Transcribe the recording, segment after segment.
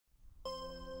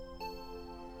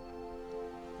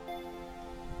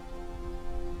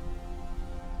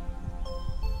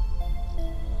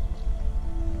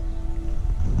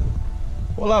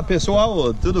Olá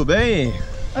pessoal, tudo bem?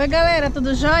 Oi galera,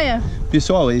 tudo jóia?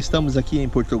 Pessoal, estamos aqui em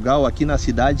Portugal, aqui na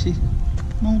cidade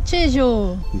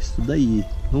Montijo. Isso daí,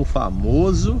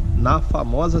 na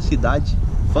famosa cidade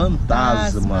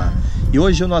Fantasma. E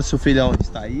hoje o nosso filhão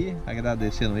está aí,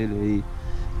 agradecendo ele aí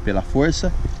pela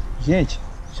força. Gente,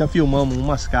 já filmamos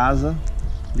umas casas,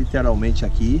 literalmente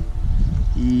aqui,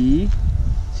 e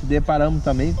se deparamos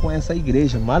também com essa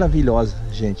igreja maravilhosa,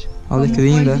 gente. Olha que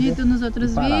linda. Como foi dito nos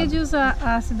outros vídeos,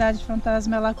 a Cidade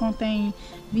Fantasma ela contém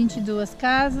 22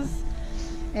 casas,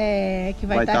 que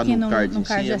vai estar aqui no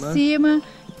card acima.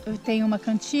 Tem uma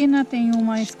cantina, tem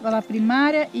uma escola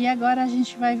primária e agora a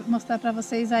gente vai mostrar para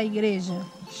vocês a igreja.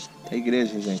 A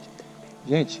igreja, gente.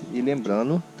 Gente, e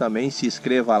lembrando, também se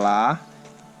inscreva lá.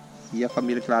 E a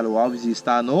família Claro Alves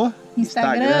está no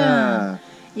Instagram.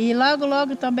 E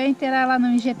logo também terá lá no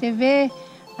IGTV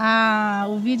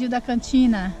o vídeo da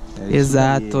cantina.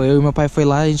 Exato, eu e meu pai foi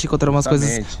lá, a gente encontrou umas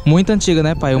coisas muito antigas,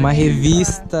 né, pai? Uma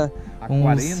revista. Há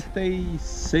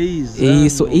 46 anos.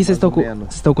 Isso, e vocês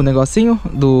estão com o negocinho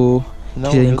do Não,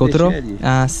 que encontrou?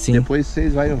 Ah, sim. Depois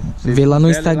vocês vão ver lá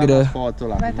no Instagram.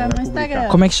 Vai estar no Instagram.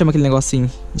 Como é que chama aquele negocinho?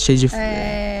 Cheio de...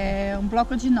 um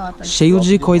bloco de notas. Cheio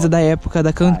de coisa da época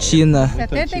da cantina.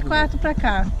 74 pra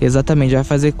cá. Exatamente, vai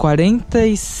fazer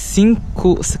 45...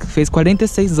 Fez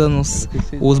 46 anos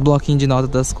os bloquinhos de nota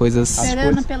das coisas.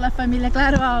 Esperando pela família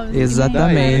Claro Alves.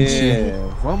 Exatamente.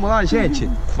 Vamos lá, gente.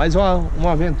 Mais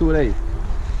uma aventura aí.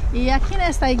 E aqui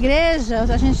nesta igreja,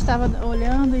 a gente estava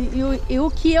olhando e o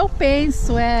que eu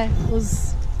penso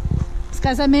os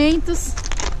casamentos,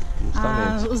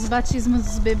 os batismos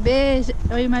dos bebês,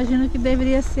 eu imagino que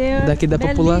deveria ser daqui da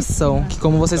população, que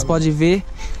como vocês podem ver,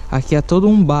 aqui é todo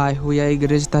um bairro e a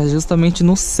igreja está justamente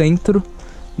no centro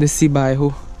desse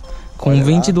bairro, com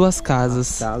 22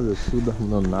 casas. Casa, tudo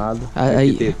abandonada,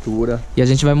 arquitetura. E a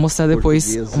gente vai mostrar depois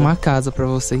portuguesa. Uma casa para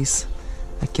vocês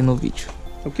aqui no vídeo.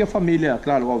 O que a família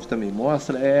Claro Alves também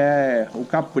mostra é o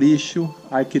capricho,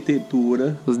 a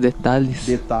arquitetura. Os detalhes.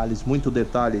 Detalhes, muito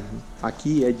detalhe.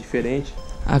 Aqui é diferente.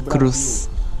 A cruz.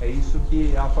 É isso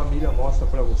que a família mostra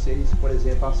para vocês. Por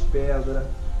exemplo, as pedras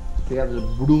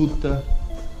bruta,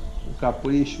 o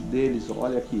capricho deles,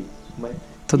 olha aqui.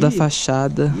 Toda a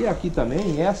fachada. E aqui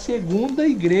também é a segunda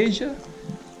igreja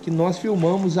que nós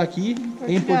filmamos aqui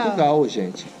em Portugal,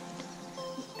 gente.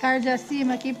 Card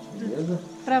acima aqui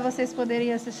para vocês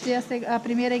poderem assistir a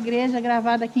primeira igreja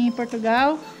gravada aqui em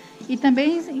Portugal. E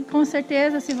também, com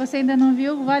certeza, se você ainda não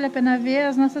viu, vale a pena ver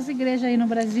as nossas igrejas aí no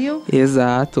Brasil.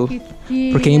 Exato.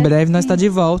 Porque em breve nós está de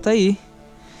volta aí.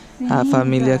 Sim, a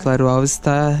família Claro Alves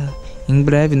está em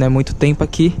breve, não é muito tempo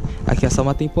aqui. Aqui é só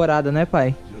uma temporada, né,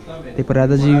 pai? Justamente.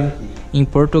 Temporada em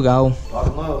Portugal.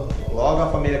 Logo a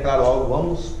família Claro Alves,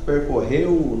 vamos percorrer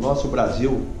o nosso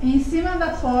Brasil. Em cima da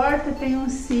porta tem um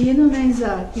sino, né,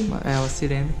 Isaac? É uma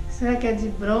sirene. Será que é de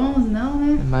bronze? Não,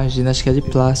 né? Imagina, acho que é de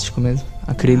plástico mesmo,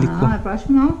 acrílico. Não, é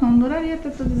plástico não, então não duraria até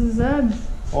todos os anos.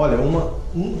 Olha,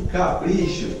 um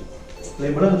capricho.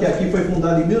 Lembrando que aqui foi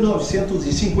fundada em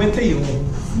 1951,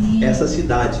 sim, essa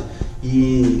cidade.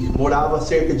 E morava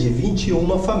cerca de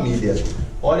 21 famílias.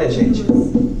 Olha, gente.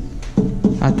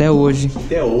 Até hoje.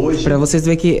 Até hoje. Pra vocês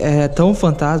verem que é tão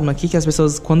fantasma aqui que as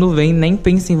pessoas quando vêm nem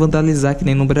pensam em vandalizar, que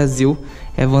nem no Brasil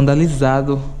é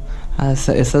vandalizado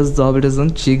essas obras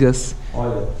antigas.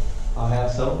 Olha a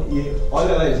reação e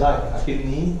olha lá, Isaac, aquele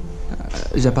ninho.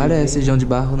 Já parece João de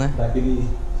Barro, né? Daquele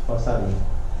passarinho.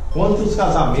 Quantos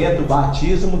casamentos,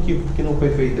 batismo que não foi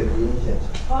feito aqui, hein, gente?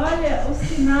 Olha o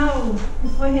sinal que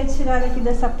foi retirado aqui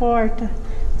dessa porta.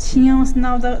 Tinha um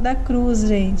sinal da cruz,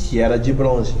 gente. Que era de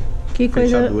bronze. Que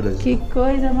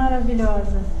coisa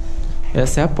maravilhosa.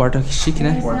 Essa é a porta, que chique,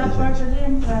 né? Essa é a porta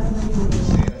de entrada da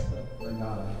igreja.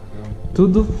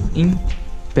 Tudo em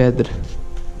pedra.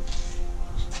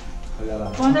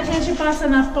 Quando a gente passa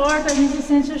na porta, a gente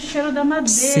sente o cheiro da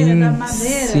madeira,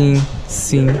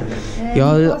 Sim. E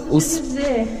olha os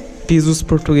pisos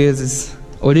portugueses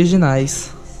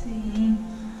originais. Sim.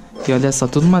 E olha só,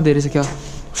 tudo madeira, isso aqui, ó.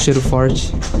 O cheiro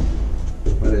forte.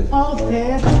 Olha o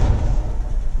teto.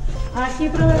 Aqui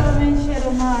provavelmente era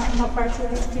uma parte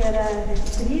que era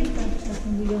restrita,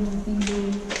 assim, digamos assim,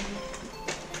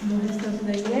 do restante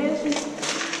da igreja.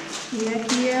 E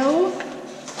aqui é o...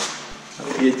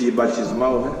 Aqui de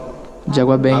batismal, né? De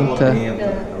água benta.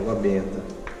 Água benta.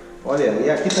 Olha, e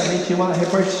aqui também tinha uma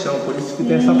repartição, por isso que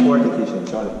tem essa porta aqui,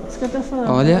 gente, olha. Isso que eu tô falando.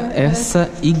 Olha essa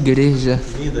igreja.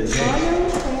 Linda, gente.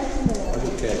 Olha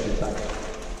o teto, tá?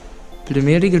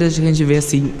 Primeira igreja que a gente vê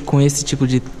assim, com esse tipo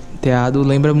de teado,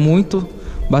 lembra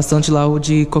bastante lá o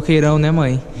de Coqueirão, né,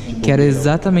 mãe? Que era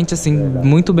exatamente assim,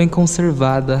 muito bem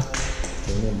conservada.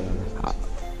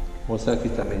 Mostrar aqui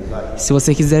também, vai. Se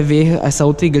você quiser ver essa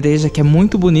outra igreja que é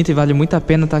muito bonita e vale muito a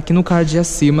pena, tá aqui no card de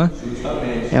acima.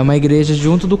 Justamente. É uma igreja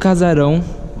junto do casarão.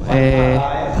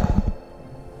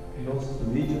 Nosso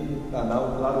vídeo do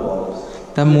canal Claro Alves.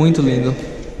 Tá muito lindo.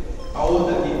 A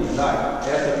outra aqui,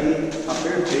 essa aqui tá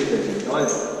perfeita, gente. Olha.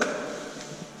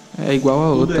 É igual a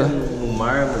Tudo outra. É no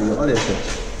mármore, olha,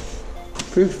 gente.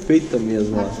 Perfeita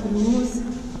mesmo, ó.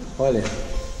 Olha.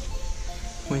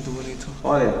 Muito bonito.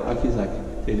 Olha, aqui, Isaac.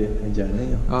 Telha de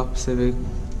aranha. Ó, pra você ver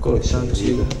como tá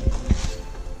antiga.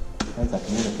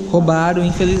 Roubaram, Roubaram,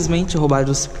 infelizmente,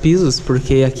 roubaram os pisos,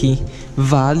 porque aqui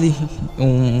vale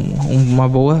um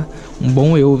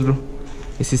bom euro,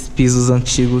 esses pisos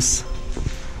antigos.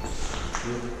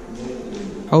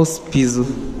 Olha os pisos.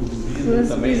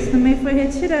 Os pisos também foi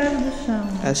retirado do chão.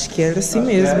 Acho que era assim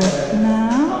mesmo.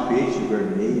 Não. Tapete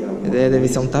vermelho. Deve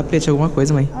ser um tapete, alguma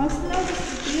coisa, mãe. Olha o sinal do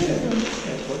piso.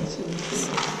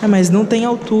 Mas não tem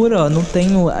altura, ó, não tem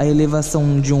a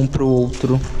elevação de um pro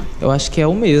outro. Eu acho que é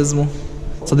o mesmo.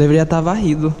 Só deveria estar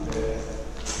varrido.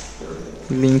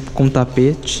 Limpo com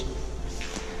tapete.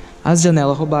 As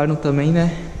janelas roubaram também,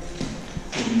 né?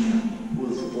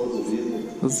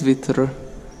 Os vidros.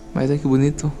 Mas olha que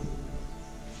bonito.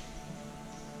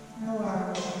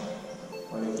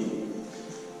 Olha aqui.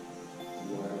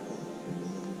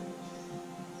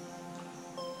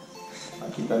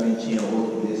 Aqui também tinha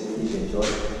outro desse aqui, gente,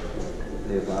 olha.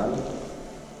 Levaram.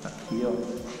 Aqui, ó.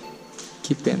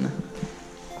 Que pena.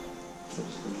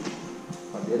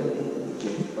 Madeira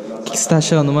linda. O que você tá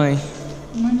achando, mãe?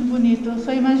 Muito bonito. Eu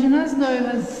só imagino as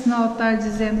noivas no altar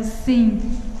dizendo sim.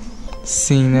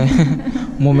 Sim, né?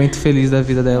 Um momento feliz da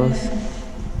vida delas.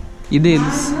 E deles.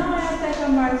 Mas não é até que a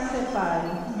morte separe,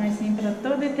 mas sim para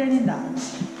toda a eternidade.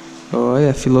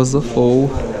 Olha,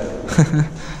 filosofou.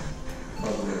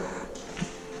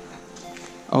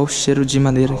 Olha o cheiro de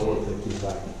madeira. Olha.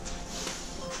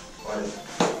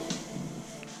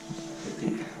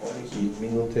 Olha aqui,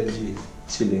 minuto é de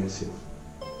silêncio.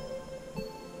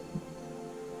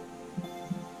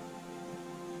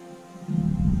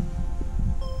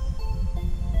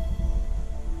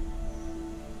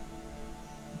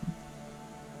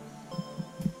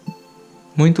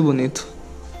 Muito bonito.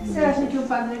 O que você acha que o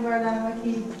padre guardava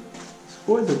aqui?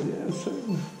 Coisa,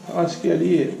 eu acho que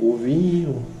ali o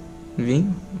vinho.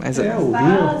 Vinho? Mas O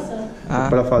vinho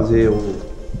para fazer o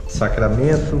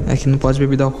sacramento. É que não pode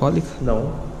bebida alcoólica?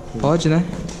 Não. Pode, né?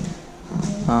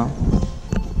 Ah.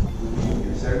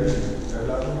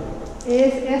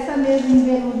 Essa mesa em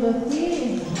veludo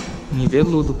aqui. Em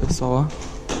veludo, pessoal,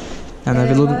 ó. Não é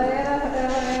veludo. Ela era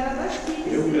daqui.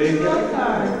 Eu creio que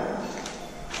era.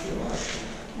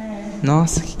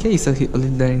 Nossa, o que é isso aqui ali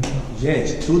dentro?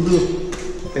 Gente, tudo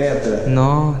pedra.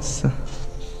 Nossa.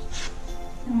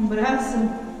 Um braço.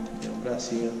 É um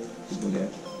bracinho de mulher.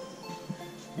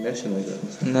 Mexe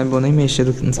não, Não é bom nem mexer,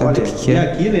 não sabe olha, do que e é.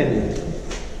 aqui, Lene,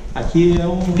 aqui é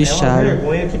uma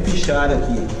vergonha que picharam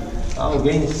aqui.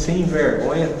 Alguém sem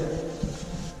vergonha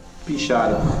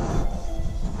picharam.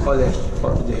 Olha,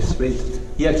 falta de respeito.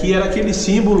 E aqui era aquele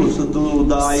símbolo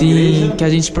da igreja. Sim, que a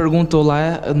gente perguntou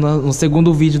lá no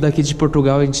segundo vídeo daqui de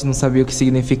Portugal, a gente não sabia o que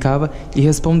significava e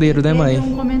responderam, né, mãe?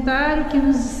 Teve um comentário que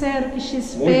nos disseram que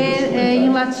XP é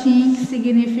em latim, que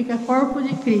significa corpo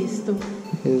de Cristo.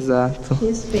 Exato.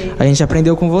 XP. A gente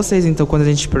aprendeu com vocês, então quando a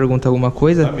gente pergunta alguma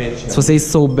coisa, se vocês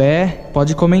souber,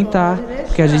 pode comentar,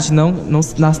 porque a gente não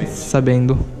nasce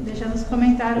sabendo. Deixa nos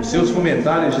comentários. Os seus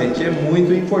comentários, gente, é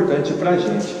muito importante pra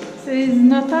gente. Vocês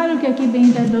notaram que aqui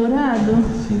dentro é dourado?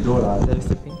 Sim, dourado. Deve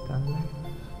ser pintado, né?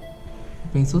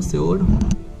 Pensou ser ouro?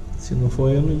 Se não for,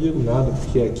 eu não digo nada,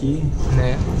 porque aqui...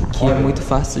 Né? Aqui é muito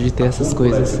fácil de ter essas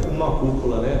coisas. É tipo uma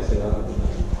cúpula, né? Sei lá.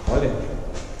 Olha,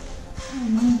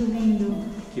 Muito lindo.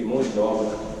 que mão de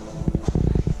obra.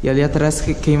 E ali atrás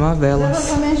queima velas.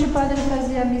 Provavelmente o padre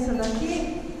fazia a missa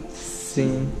daqui?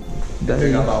 Sim. Daí.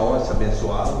 Pegava a hóstia,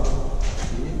 abençoava.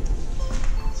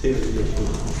 E servia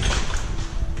tudo.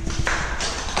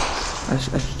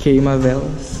 Aqui queima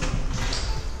velas.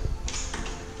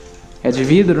 É de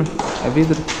vidro? É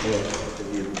vidro? É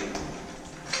vidro.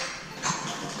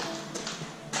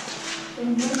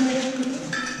 Tem vermelho aqui.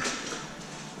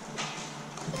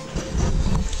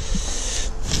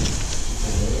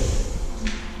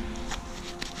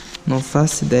 Não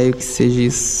faço ideia o que seja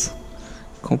isso.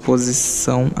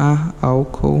 Composição. Ah,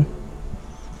 álcool.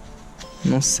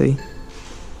 Não sei.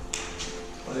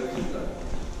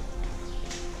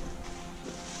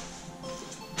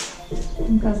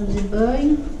 Em casa de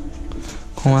banho.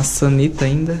 Com a sanita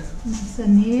ainda.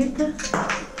 Sanita.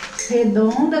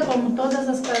 Redonda, como todas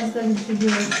as casas que a gente viu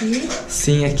aqui.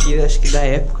 Sim, aqui acho que da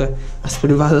época as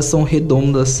privadas são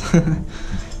redondas.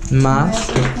 Mas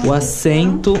o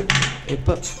assento...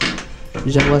 Epa!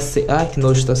 Já o assento... Ai, que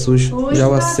nojo, tá sujo. Já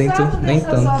o assento nem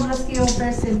tanto. Obras que eu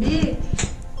percebi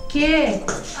que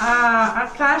a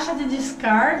caixa de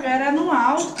descarga era no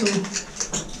alto.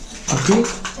 Aqui?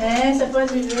 É, você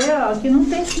pode ver, ó, que não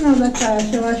tem sinal da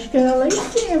caixa. Eu acho que era lá em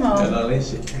cima, ó. Era lá em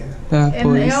cima.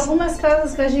 Em algumas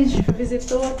casas que a gente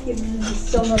visitou aqui no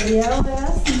São Gabriel, é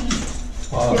assim.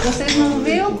 Se vocês não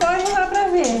viram, corre lá pra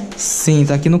ver. Sim,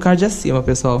 tá aqui no card acima,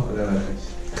 pessoal.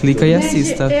 Clica e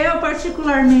assista. Eu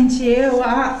particularmente,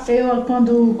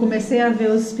 quando comecei a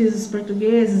ver os pisos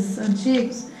portugueses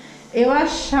antigos, eu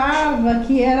achava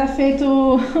que era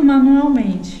feito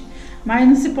manualmente. Mas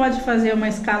não se pode fazer uma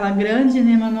escala grande,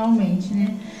 né, manualmente,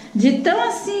 né? De tão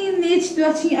assim nítido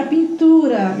a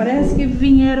pintura, parece que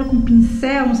vieram com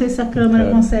pincel, não sei se a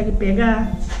câmera consegue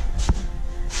pegar.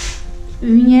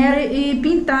 Vieram e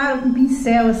pintaram com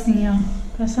pincel assim, ó,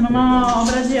 parecendo uma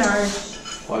obra de arte.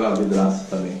 Olha a vidraça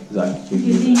também, Isaac. Que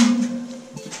lindo.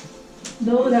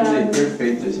 Dourado.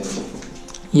 Perfeito, gente.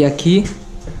 E aqui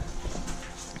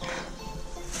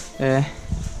é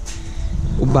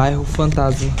o bairro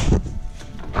Fantasma.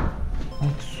 Ai,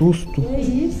 que susto. Que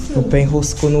isso? O pé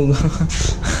enroscou no...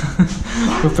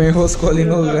 O pé enroscou ali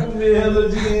no lugar. Medo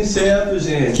de inseto,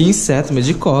 gente. Que inseto, medo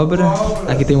de cobra.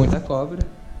 Aqui tem muita cobra.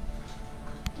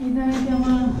 E daí tem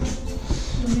uma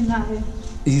luminária.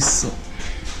 Isso.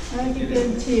 Olha que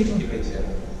antigo.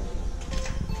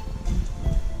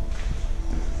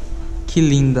 Que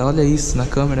linda, olha isso na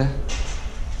câmera.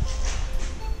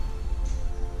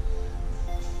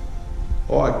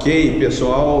 Ok,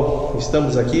 pessoal,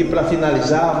 estamos aqui para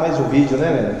finalizar mais um vídeo, né,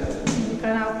 Lena? Do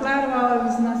canal Claro,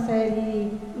 Alves, na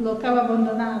série Local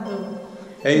Abandonado.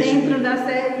 É isso. Dentro da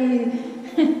série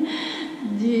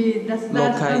da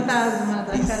Cidade Fantasma.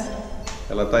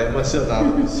 Ela está emocionada,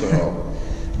 pessoal.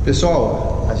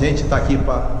 Pessoal, a gente está aqui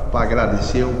para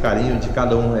agradecer o carinho de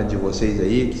cada um de vocês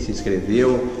aí que se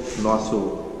inscreveu no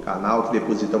nosso canal, que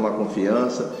depositou uma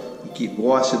confiança e que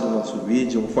gosta do nosso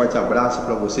vídeo. Um forte abraço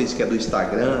para vocês que é do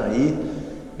Instagram aí,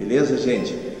 beleza,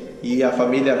 gente? E a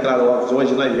família Claro Alves,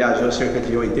 hoje nós viajamos cerca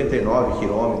de 89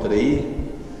 quilômetros aí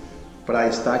para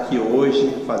estar aqui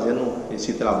hoje fazendo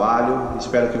esse trabalho.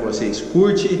 Espero que vocês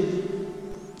curtem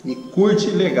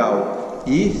legal.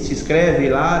 E se inscreve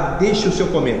lá, deixa o seu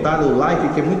comentário, o like,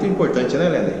 que é muito importante, né,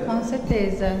 Lena? Com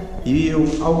certeza. E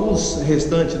alguns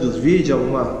restantes dos vídeos,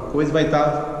 alguma coisa vai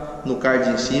estar no card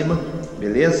em cima,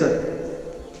 beleza?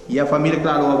 E a família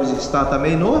Claro Alves está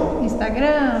também no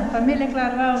Instagram, família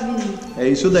Claro Alves. É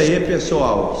isso daí,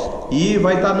 pessoal. E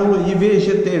vai estar no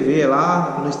IGTV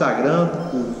lá no Instagram,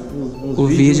 o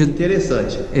vídeo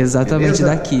interessante. Exatamente, beleza?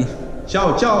 Daqui.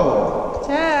 Tchau, tchau.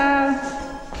 Tchau.